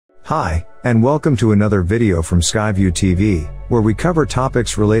Hi, and welcome to another video from Skyview TV, where we cover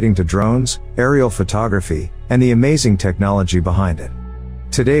topics relating to drones, aerial photography, and the amazing technology behind it.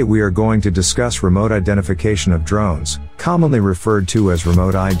 Today we are going to discuss remote identification of drones, commonly referred to as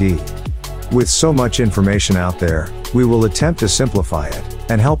remote ID. With so much information out there, we will attempt to simplify it,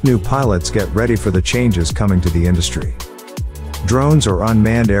 and help new pilots get ready for the changes coming to the industry. Drones or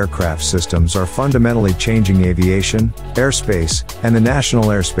unmanned aircraft systems are fundamentally changing aviation, airspace, and the national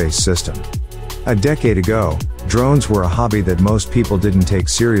airspace system. A decade ago, drones were a hobby that most people didn't take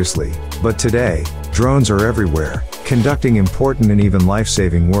seriously, but today, drones are everywhere, conducting important and even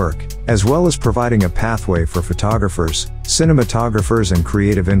life-saving work, as well as providing a pathway for photographers, cinematographers, and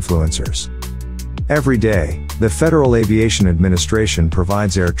creative influencers. Every day, the Federal Aviation Administration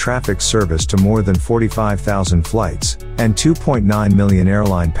provides air traffic service to more than 45,000 flights, and 2.9 million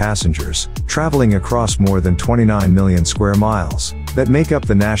airline passengers, traveling across more than 29 million square miles, that make up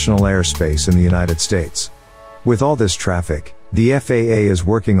the national airspace in the United States. With all this traffic, the FAA is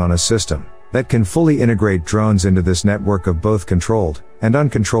working on a system that can fully integrate drones into this network of both controlled and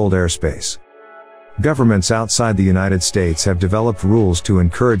uncontrolled airspace. Governments outside the United States have developed rules to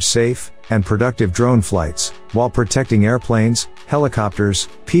encourage safe and productive drone flights, while protecting airplanes, helicopters,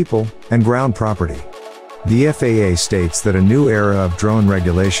 people, and ground property. The FAA states that a new era of drone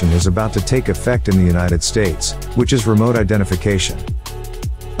regulation is about to take effect in the United States, which is remote identification.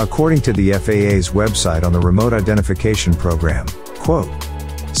 According to the FAA's website on the remote identification program, quote,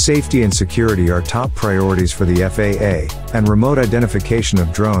 "Safety and security are top priorities for the FAA, and remote identification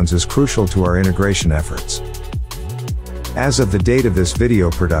of drones is crucial to our integration efforts." As of the date of this video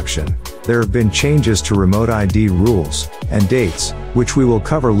production, there have been changes to remote ID rules and dates, which we will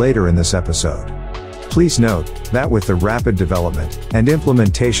cover later in this episode. Please note that with the rapid development and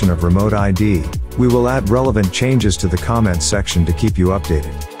implementation of remote ID, we will add relevant changes to the comments section to keep you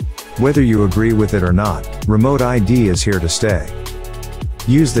updated. Whether you agree with it or not, remote ID is here to stay.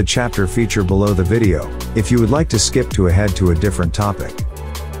 Use the chapter feature below the video if you would like to skip ahead to a different topic.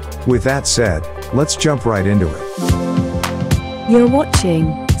 With that said, let's jump right into it. You're watching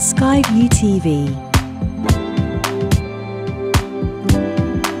Skyview TV.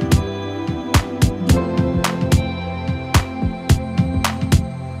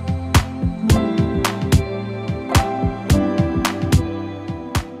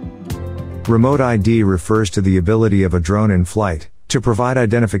 Remote ID refers to the ability of a drone in flight to provide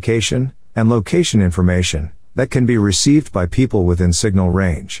identification and location information that can be received by people within signal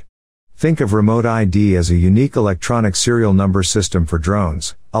range. Think of remote ID as a unique electronic serial number system for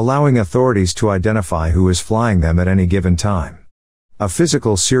drones, allowing authorities to identify who is flying them at any given time. A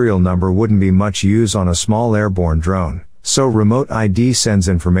physical serial number wouldn't be much use on a small airborne drone, so remote ID sends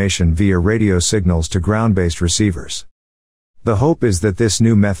information via radio signals to ground-based receivers. The hope is that this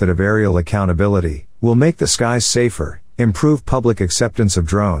new method of aerial accountability will make the skies safer, improve public acceptance of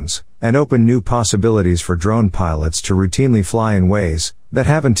drones, and open new possibilities for drone pilots to routinely fly in ways that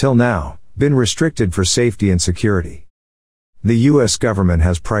have until now been restricted for safety and security. The U.S. government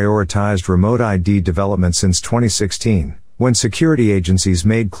has prioritized remote ID development since 2016, when security agencies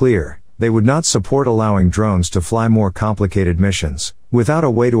made clear they would not support allowing drones to fly more complicated missions without a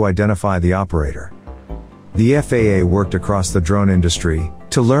way to identify the operator. The FAA worked across the drone industry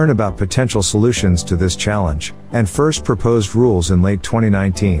to learn about potential solutions to this challenge, and first proposed rules in late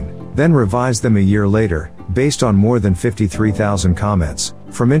 2019, then revised them a year later, based on more than 53,000 comments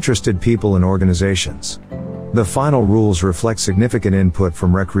from interested people and organizations. The final rules reflect significant input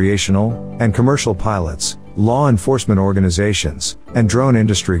from recreational and commercial pilots, law enforcement organizations, and drone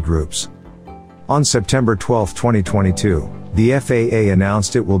industry groups. On September 12, 2022, the FAA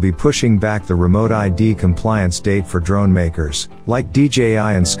announced it will be pushing back the remote ID compliance date for drone makers, like DJI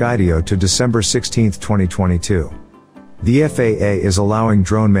and Skyview, to December 16, 2022. The FAA is allowing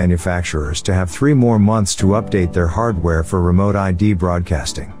drone manufacturers to have 3 more months to update their hardware for remote ID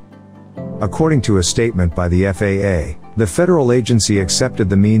broadcasting. According to a statement by the FAA, the federal agency accepted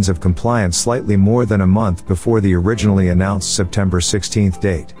the means of compliance slightly more than a month before the originally announced September 16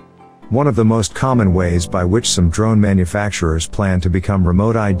 date. One of the most common ways by which some drone manufacturers plan to become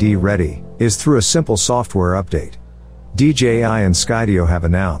remote ID ready is through a simple software update. DJI and Skyview have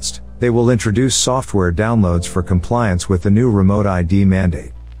announced they will introduce software downloads for compliance with the new remote ID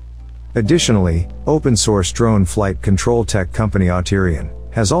mandate. Additionally, open-source drone flight control tech company Auterion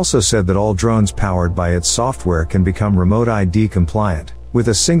has also said that all drones powered by its software can become remote ID compliant with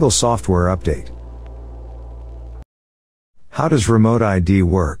a single software update. How does remote ID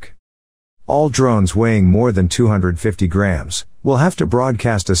work? All drones weighing more than 250 grams will have to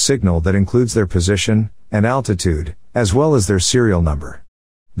broadcast a signal that includes their position and altitude, as well as their serial number.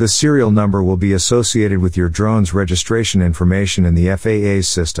 The serial number will be associated with your drone's registration information in the FAA's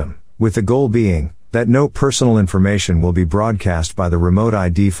system, with the goal being that no personal information will be broadcast by the remote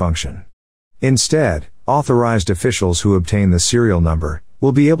ID function. Instead, authorized officials who obtain the serial number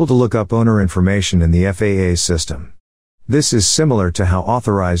will be able to look up owner information in the FAA's system. This is similar to how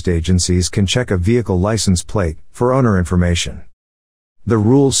authorized agencies can check a vehicle license plate for owner information. The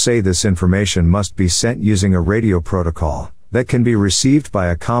rules say this information must be sent using a radio protocol that can be received by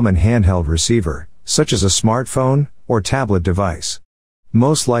a common handheld receiver, such as a smartphone or tablet device.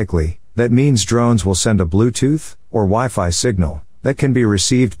 Most likely, that means drones will send a Bluetooth or Wi-Fi signal that can be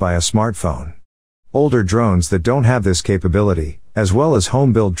received by a smartphone. Older drones that don't have this capability, as well as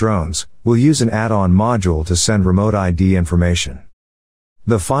home-built drones, will use an add-on module to send remote ID information.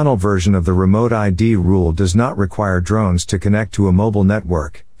 The final version of the remote ID rule does not require drones to connect to a mobile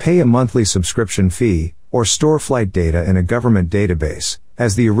network, pay a monthly subscription fee, or store flight data in a government database,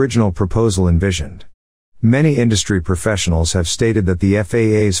 as the original proposal envisioned. Many industry professionals have stated that the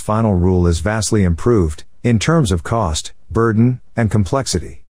FAA's final rule is vastly improved, in terms of cost, burden, and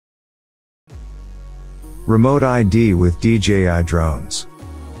complexity. Remote ID with DJI drones.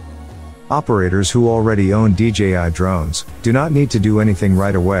 Operators who already own DJI drones do not need to do anything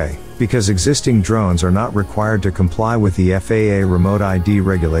right away, because existing drones are not required to comply with the FAA remote ID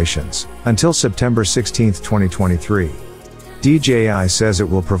regulations until September 16, 2023. DJI says it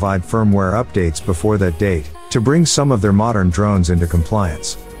will provide firmware updates before that date to bring some of their modern drones into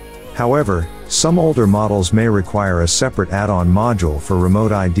compliance. However, some older models may require a separate add-on module for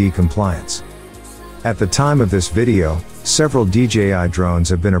remote ID compliance. At the time of this video, several DJI drones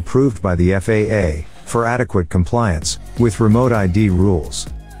have been approved by the FAA for adequate compliance with remote ID rules.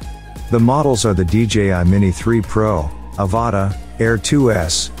 The models are the DJI Mini 3 Pro, Avata, Air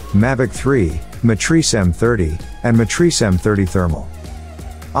 2S, Mavic 3, Matrice M30, and Matrice M30 Thermal.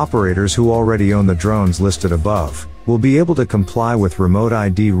 Operators who already own the drones listed above will be able to comply with remote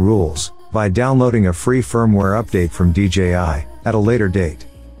ID rules by downloading a free firmware update from DJI at a later date.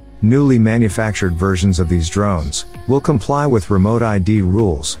 Newly manufactured versions of these drones will comply with remote ID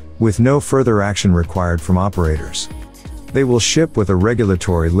rules, with no further action required from operators. They will ship with a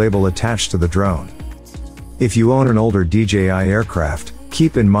regulatory label attached to the drone. If you own an older DJI aircraft,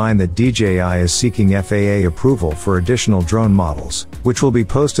 keep in mind that DJI is seeking FAA approval for additional drone models, which will be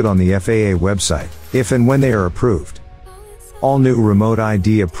posted on the FAA website, if and when they are approved. All new remote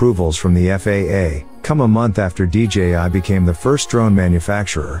ID approvals from the FAA come a month after DJI became the first drone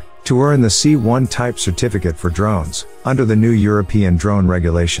manufacturer to earn the C1 type certificate for drones, under the new European drone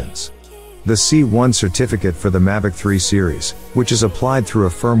regulations. The C1 certificate for the Mavic 3 series, which is applied through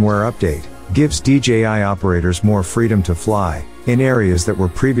a firmware update, gives DJI operators more freedom to fly in areas that were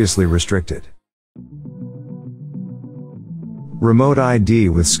previously restricted. Remote ID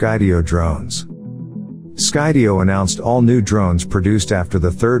with Skyview drones. Skyview announced all new drones produced after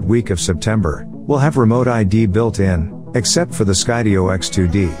the third week of September will have remote ID built in, except for the Skyview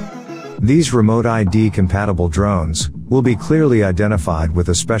X2D. These remote ID compatible drones will be clearly identified with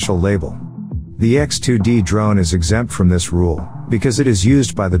a special label. The X2D drone is exempt from this rule because it is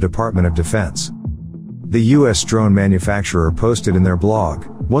used by the Department of Defense. The US drone manufacturer posted in their blog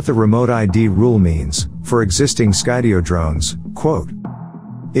what the remote ID rule means for existing Skyview drones, quote,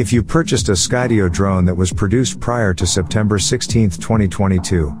 "If you purchased a Skyview drone that was produced prior to September 16,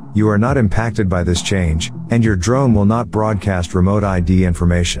 2022, you are not impacted by this change, and your drone will not broadcast remote ID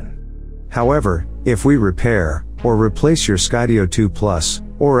information. However, if we repair or replace your Skyview 2 Plus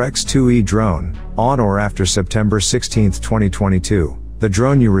or X2E drone on or after September 16, 2022, the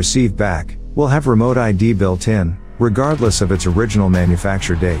drone you receive back will have remote ID built in, regardless of its original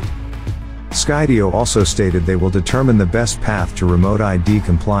manufacture date." Skyview also stated they will determine the best path to remote ID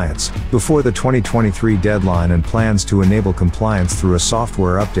compliance before the 2023 deadline and plans to enable compliance through a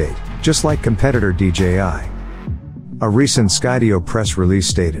software update, just like competitor DJI. A recent Skyview press release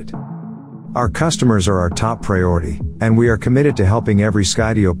stated, "Our customers are our top priority, and we are committed to helping every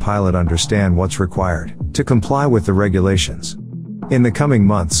Skyview pilot understand what's required to comply with the regulations. In the coming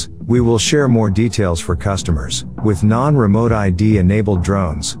months, we will share more details for customers with non-remote ID enabled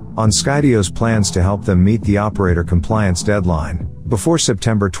drones on Skyview's plans to help them meet the operator compliance deadline before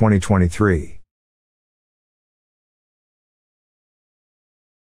September 2023.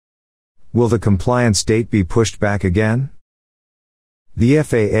 Will the compliance date be pushed back again? The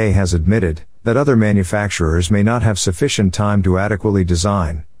FAA has admitted that other manufacturers may not have sufficient time to adequately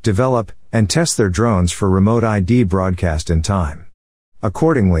design, develop, and test their drones for remote ID broadcast in time.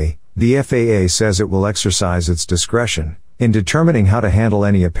 Accordingly, the FAA says it will exercise its discretion in determining how to handle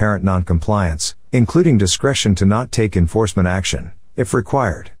any apparent non-compliance, including discretion to not take enforcement action, if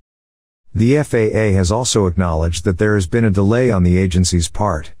required. The FAA has also acknowledged that there has been a delay on the agency's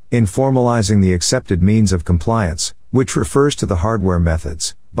part in formalizing the accepted means of compliance, which refers to the hardware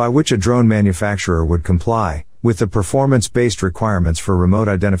methods by which a drone manufacturer would comply with the performance-based requirements for remote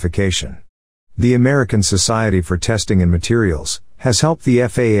identification. The American Society for Testing and Materials has helped the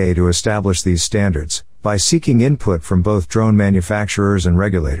FAA to establish these standards by seeking input from both drone manufacturers and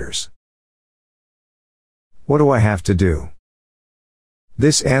regulators. What do I have to do?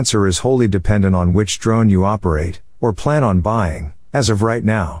 This answer is wholly dependent on which drone you operate or plan on buying, as of right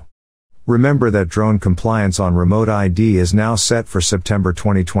now. Remember that drone compliance on remote ID is now set for September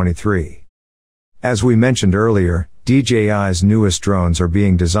 2023. As we mentioned earlier, DJI's newest drones are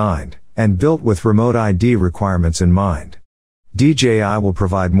being designed and built with remote ID requirements in mind. DJI will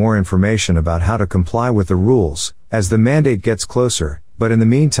provide more information about how to comply with the rules as the mandate gets closer, but in the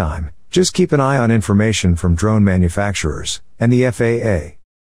meantime, just keep an eye on information from drone manufacturers and the FAA.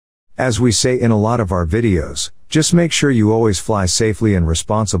 As we say in a lot of our videos, just make sure you always fly safely and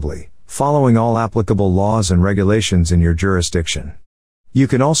responsibly, following all applicable laws and regulations in your jurisdiction. You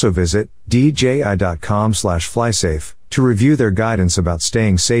can also visit dji.com/flysafe to review their guidance about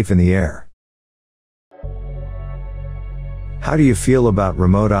staying safe in the air. How do you feel about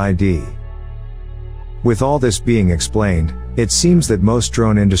remote ID? With all this being explained, it seems that most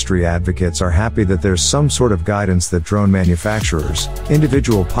drone industry advocates are happy that there's some sort of guidance that drone manufacturers,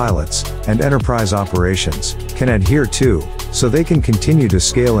 individual pilots, and enterprise operations can adhere to, so they can continue to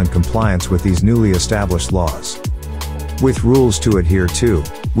scale in compliance with these newly established laws. With rules to adhere to,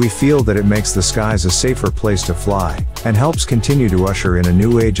 we feel that it makes the skies a safer place to fly, and helps continue to usher in a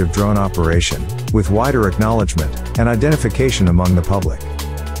new age of drone operation, with wider acknowledgement and identification among the public.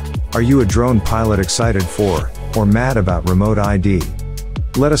 Are you a drone pilot excited for, or mad about remote ID?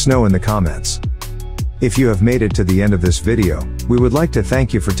 Let us know in the comments. If you have made it to the end of this video, we would like to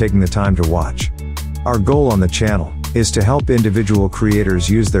thank you for taking the time to watch. Our goal on the channel is to help individual creators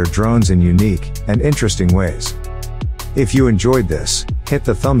use their drones in unique and interesting ways. If you enjoyed this, hit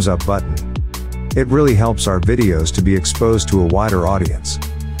the thumbs up button. It really helps our videos to be exposed to a wider audience.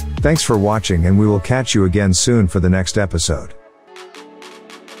 Thanks for watching, and we will catch you again soon for the next episode.